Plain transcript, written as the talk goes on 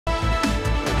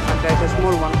there's a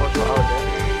small one also out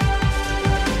there.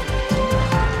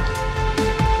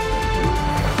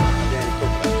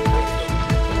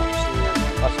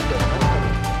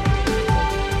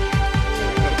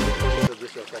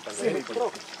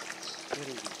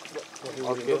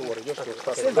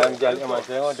 I'm Yahya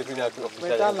Jammeh, the final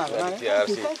officer at the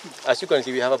TRC. As you can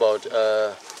see, we have about,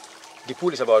 the pool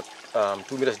is about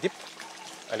 2 meters deep,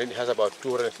 and then it has about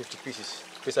 250 pieces.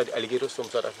 These are the alligators from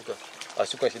South Africa.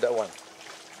 As you can see, that one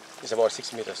is about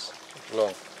 6 meters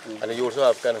long. And then you also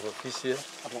have kind of a fish here.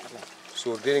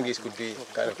 So draining this could be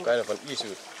kind of an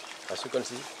issue. As you can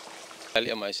see,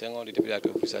 Yahya Jammeh, the deputy director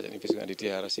of research and investigation at the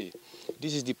TRC.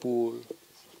 This is the pool.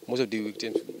 Most of the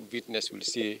witness will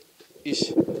say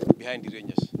is behind the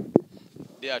ranges.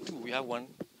 There are two. We have one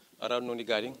around Noni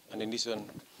Garden, and then this one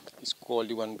is called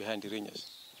the one behind the ranges.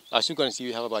 As you can see,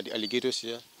 we have about the alligators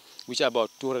here, which are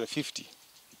about 250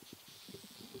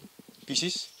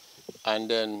 pieces, and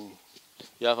then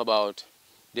you have about,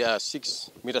 they are 6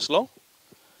 meters long,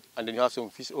 and then you have some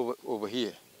fish over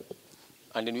here.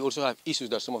 And then we also have issues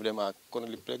that some of them are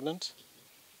currently pregnant.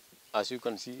 As you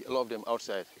can see, a lot of them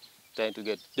outside trying to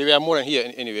get, they were more than here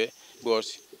anyway,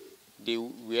 because they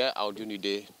were out during the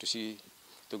day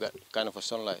to get kind of a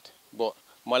sunlight. But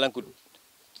Malang could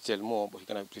tell more, but he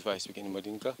cannot prefer speaking in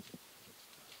Madinka.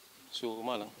 So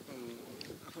Malang.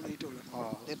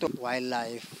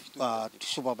 Wildlife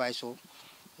supervisor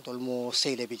tolmo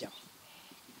seyle bijam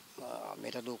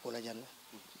meta do ko la jan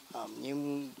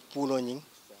nim pulo ni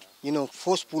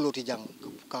force pulo ti jang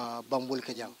ka bambul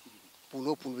ke jang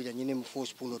pulo bijam ni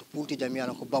force pulo ti jam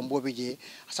yalla ko bambo bi je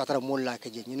satara molla ke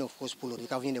je ni force pulo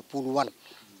ka ni pulo one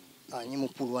ni mo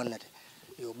pulo one nate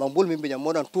yo bambul mi bijam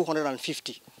more than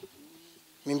 250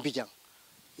 min bijam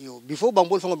yo before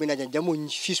bambul fango binaja jamu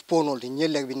fish ponol ti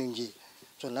nyelle bi ni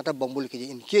so nata bambul ke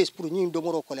in case pour ñi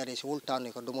domoro ko lade ci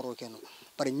woltane ko domoro keno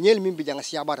par ñel min bi janga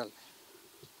siabatal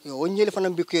yo on ñel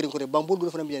fanam bi keri ko de bambul do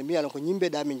fanam bi mi yalla ko ñimbe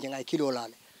da min janga ay kilo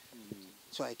laale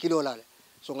so ay kilo laale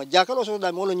so nga jakalo so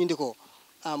da mo lo ñindi ko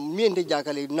am mi ende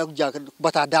jakale nak jakal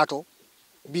bata dato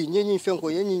bi ñi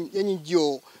fenko ñi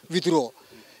jio vitro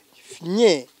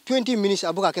ñe 20 minutes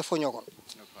abuka ke fonyo kon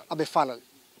abe falal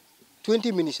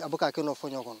 20 minutes abuka ke no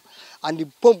fonyo kon andi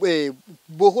pompe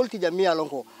bohol ti jami alon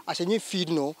ko asani feed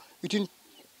no within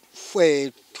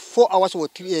 4 hours or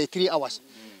 3 hours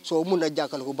so mun na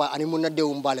jakal ko ba ani mun na dew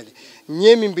mbalade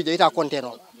nyemi mbija ita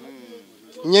konteno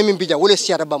nyemi mbija wole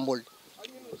siara bambol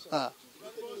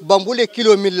bambule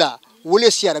kilo milla wole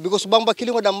siara because bamba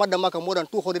kilo madam ka more than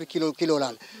 200 kilo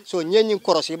lal so nyenyi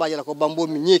korosi ba jala ko bambol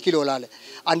mi nye kilo lal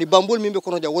andi bambol mi be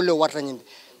kono ja wole warta nyinde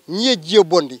nye jio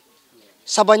bondi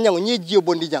sabanyango nye jio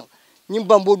bondi jang ñim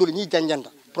bambodul ñi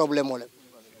janjanta problème wala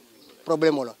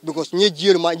because ñi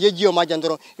jio ma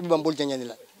jandoro ibi bambol janjani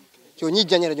la so ñi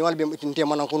janjani ñu walbe tinte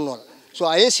manan ko non so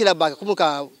ayen sila baka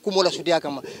kumola suti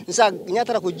akama nsa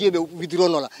nyatara ko jiebe vidro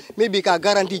no la maybe ka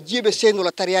garantie jiebe seno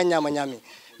la tariya nyama nyami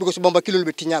because bamba kilo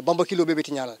be tinya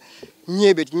la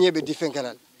ñebe di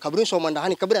fenkalal kabrin so manda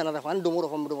hani kabrin na fan do moro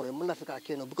fam do moro mun na fika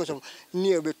keno because of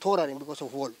niebe torare because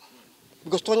of wall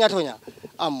because tonya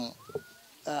am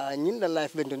ñin la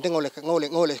life bento ngole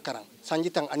karang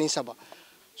sanjitang anin saba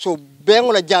so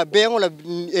bengola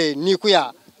ni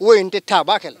kuya woyente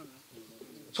tabakel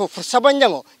so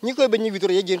sabanjango ni koy be ni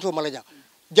vidoro ye jento mala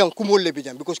jang kumol le bi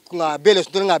jam because nga beles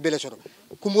do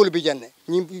kumol bi janne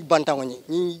ni bantango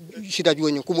ni sida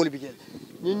juwo kumol bi jel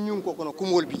ni ñun ko kono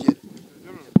kumol bi jel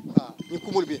ni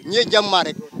kumol bi ni jamma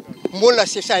rek mol la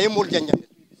c'est ça ye mol janjam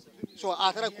so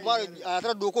atara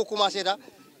do ko commencer da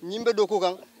ñimbe do ko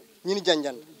kan ñini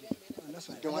janjan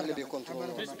don't have to control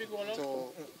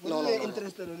so no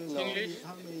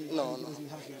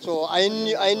so I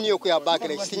knew ko ya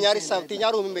bakere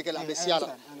tinyaro mimbe kala be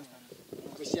siala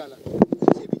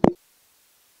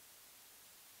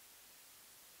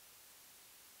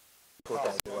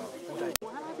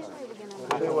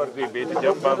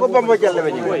ko bambo jalle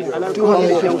be ni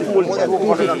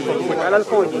alal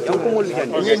ko ni am ko mol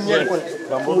ñen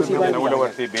bambo be wala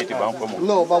warti beeti bambo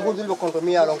no bambo dul be konto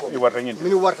mi yalon ko mi warta ñin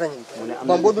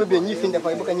bambo dul be ñi finde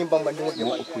fay bu ka ñim bamba ndi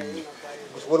mo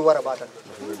wor wara batal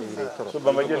so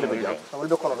bamba jalle be jam wol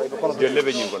be kono jalle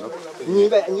be ñin ko no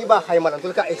ñi ba xayma lan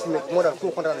dul ka estimate mo dal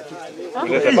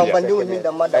 250 bamba ndi wol min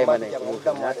damma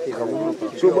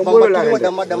so bambo la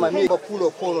damma mi ba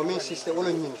pulo kono min system wala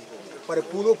ñin pare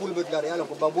pulo be dara yalla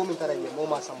ko bambo min taraje mo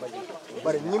ma sambaji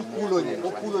pare ñim pulo ni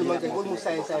ko pulo man kay gol mu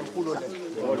sayen pulo le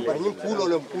pare ñim pulo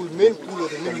le pul men pulo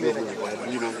de min men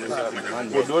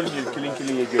ko dol ñi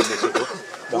kilin ye jode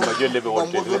ko bamba jolle be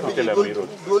wolte tele miro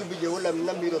dol bi je wala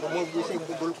namiro to mo bi sey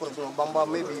dol ko bamba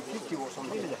maybe 50 or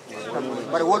something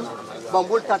but wol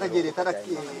bambol tata jeri tata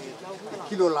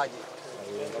kilo laaji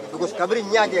because kabri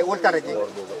nyaaje wol tata je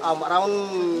am around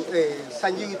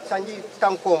sanji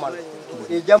tanko man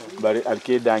e jam bari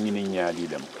alke dañi ni ñaadi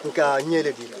dem ka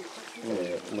ñele di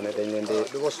mu ne dañ leen de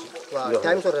because wa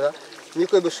time so da ni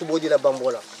koy be subodi la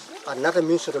bambola a nata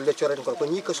min soto lecture ko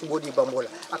ni ka subodi bambola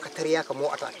aka tariya ka mo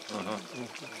attaque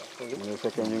ñu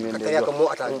fekkee ñu ngeen tariya ka mo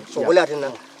attaque so wala tin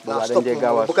na stop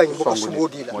buka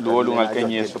subodi la mo do wolu ngal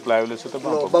kenye supply le soto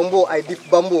no bambo ay dip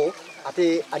bambo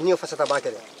ate anio fasata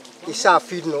bakere isa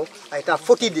feedno ay ta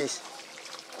 40 days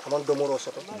among domoro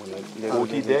soto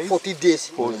 40 days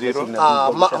 40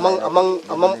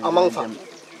 among fa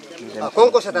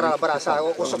konko satara bara sa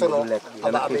o soto no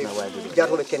aba abe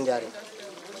jarro kendare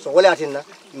so wala tinna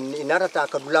inata ta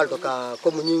ka dulal to ka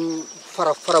comme ni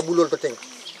fara bulol to ten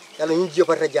yalla ni jiyo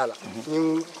parta jala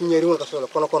ni nyeri won ka solo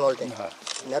kono ten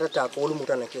inata ta ko wolu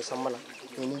mutana ke samana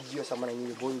ni jiyo samana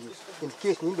ni bonji in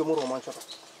case ni domoro man soto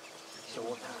so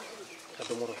ka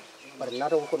domoro bar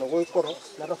nata ko no woy kono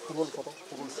nata furul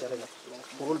serena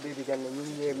furul be bi ganne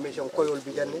ni mission koyol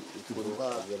bi ganne